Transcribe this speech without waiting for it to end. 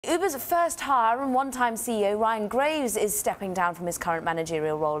Uber's first hire and one-time CEO Ryan Graves is stepping down from his current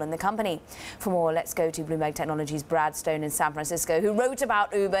managerial role in the company. For more, let's go to Bloomberg Technology's Brad Stone in San Francisco, who wrote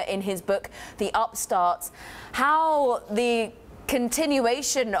about Uber in his book, The Upstarts. How the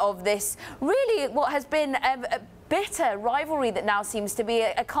continuation of this really what has been a bitter rivalry that now seems to be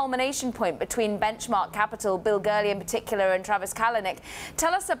a culmination point between Benchmark Capital, Bill Gurley in particular, and Travis Kalanick.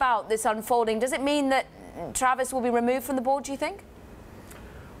 Tell us about this unfolding. Does it mean that Travis will be removed from the board, do you think?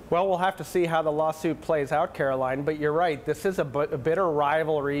 Well, we'll have to see how the lawsuit plays out, Caroline, but you're right. This is a bitter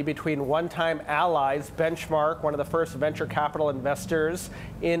rivalry between one-time allies, Benchmark, one of the first venture capital investors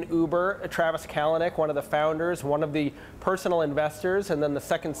in Uber, Travis Kalanick, one of the founders, one of the personal investors, and then the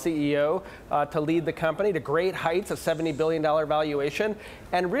second CEO to lead the company to great heights, a $70 billion valuation.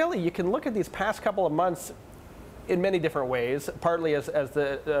 And really, you can look at these past couple of months in many different ways, partly as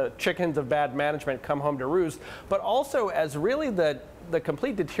the chickens of bad management come home to roost, but also as really the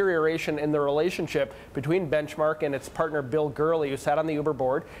complete deterioration in the relationship between Benchmark and its partner Bill Gurley, who sat on the Uber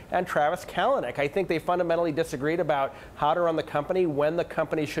board, and Travis Kalanick. I think they fundamentally disagreed about how to run the company, when the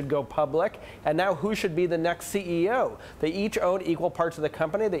company should go public, and now who should be the next CEO. They each own equal parts of the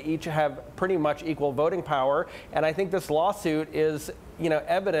company. They each have pretty much equal voting power, and I think this lawsuit is,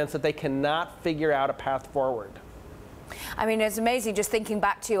 evidence that they cannot figure out a path forward. I mean, it's amazing just thinking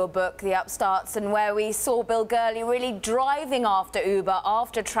back to your book, The Upstarts, and where we saw Bill Gurley really driving after Uber,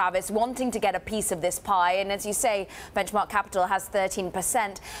 after Travis, wanting to get a piece of this pie. And as you say, Benchmark Capital has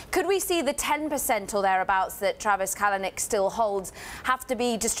 13%. Could we see the 10% or thereabouts that Travis Kalanick still holds have to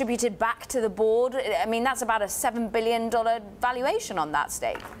be distributed back to the board? I mean, that's about a $7 billion valuation on that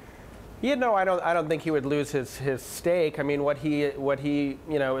stake. Yeah, no, I don't think he would lose his stake. I mean, what he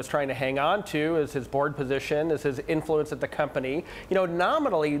is trying to hang on to is his board position, is his influence at the company.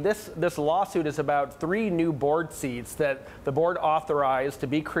 Nominally, this lawsuit is about 3 new board seats that the board authorized to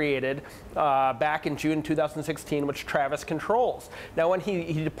be created back in June 2016, which Travis controls. Now, when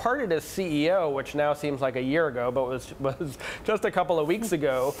he departed as CEO, which now seems like a year ago, but was just a couple of weeks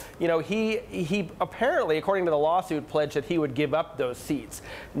ago, he apparently, according to the lawsuit, pledged that he would give up those seats.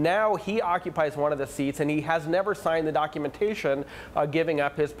 Now he occupies one of the seats, and he has never signed the documentation giving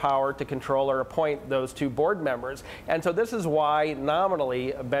up his power to control or appoint those 2 board members. And so this is why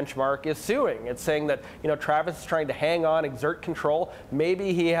nominally Benchmark is suing. It's saying that Travis is trying to hang on, exert control.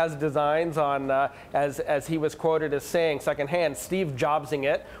 Maybe he has designs on, as he was quoted as saying secondhand, Steve Jobsing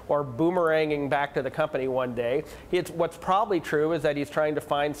it or boomeranging back to the company one day. What's probably true is that he's trying to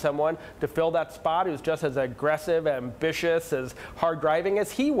find someone to fill that spot who's just as aggressive, ambitious, as hard driving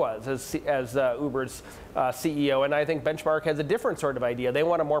as he was as Uber's CEO. And I think Benchmark has a different sort of idea. They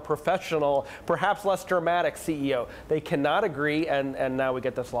want a more professional, perhaps less dramatic CEO. They cannot agree, and now we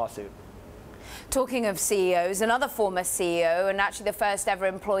get this lawsuit. Talking of CEOs, another former CEO, and actually the first ever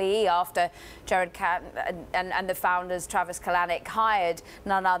employee after Jared and the founders, Travis Kalanick, hired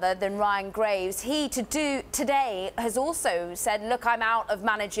none other than Ryan Graves. He today has also said, look, I'm out of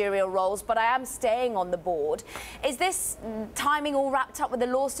managerial roles, but I am staying on the board. Is this timing all wrapped up with the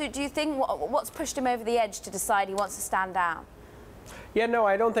lawsuit, do you think? What's pushed him over the edge to decide he wants to stand down? Yeah, no,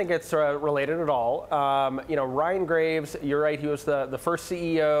 I don't think it's related at all. Ryan Graves, you're right, he was the first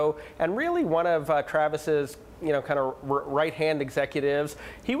CEO and really one of Travis's kind of right-hand executives.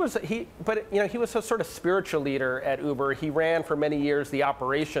 He was a sort of spiritual leader at Uber. He ran for many years the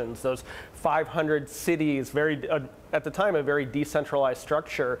operations, those 500 cities, at the time, a very decentralized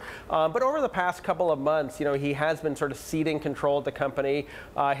structure. But over the past couple of months, he has been sort of ceding control of the company.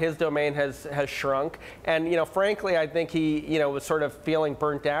 His domain has shrunk. And, frankly, I think he, was sort of feeling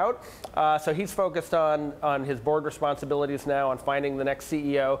burnt out. So he's focused on his board responsibilities now, on finding the next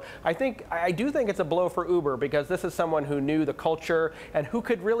CEO. I do think it's a blow for Uber because this is someone who knew the culture and who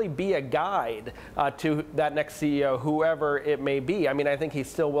could really be a guide to that next CEO, whoever it may be. I mean, I think he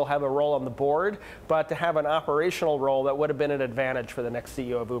still will have a role on the board, but to have an operational role, that would have been an advantage for the next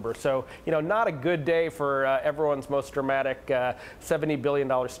CEO of Uber. So, not a good day for everyone's most dramatic $70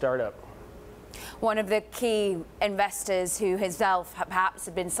 billion startup. One of the key investors who himself perhaps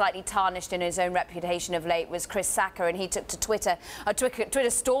had been slightly tarnished in his own reputation of late was Chris Sacca, and he took to Twitter, a Twitter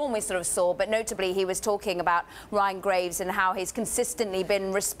storm we sort of saw, but notably he was talking about Ryan Graves and how he's consistently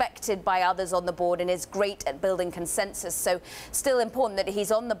been respected by others on the board and is great at building consensus. So still important that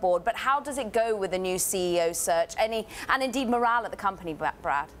he's on the board, but how does it go with the new CEO search and indeed morale at the company,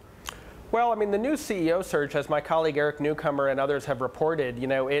 Brad? Well, I mean, the new CEO search, as my colleague Eric Newcomer and others have reported,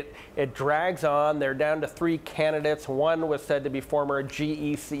 it drags on. They're down to 3 candidates. One was said to be former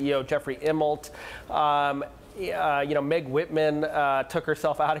GE CEO Jeffrey Immelt. Meg Whitman took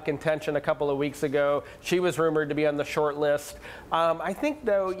herself out of contention a couple of weeks ago. She was rumored to be on the short list. I think,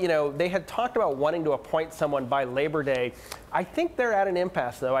 though, they had talked about wanting to appoint someone by Labor Day. I think they're at an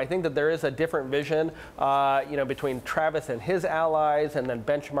impasse, though. I think that there is a different vision, between Travis and his allies, and then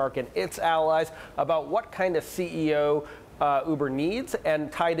Benchmark and its allies, about what kind of CEO Uber needs,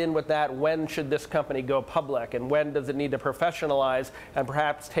 and tied in with that, when should this company go public, and when does it need to professionalize and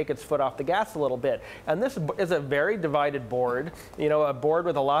perhaps take its foot off the gas a little bit. And this is a very divided board, a board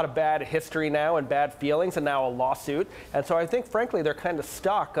with a lot of bad history now and bad feelings, and now a lawsuit. And so I think, frankly, they're kind of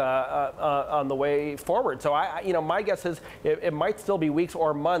stuck on the way forward. So my guess is it might still be weeks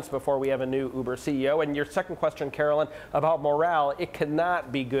or months before we have a new Uber CEO. And your second question, Carolyn, about morale, it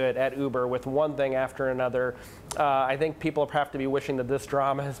cannot be good at Uber with one thing after another. I think people have to be wishing that this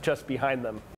drama is just behind them.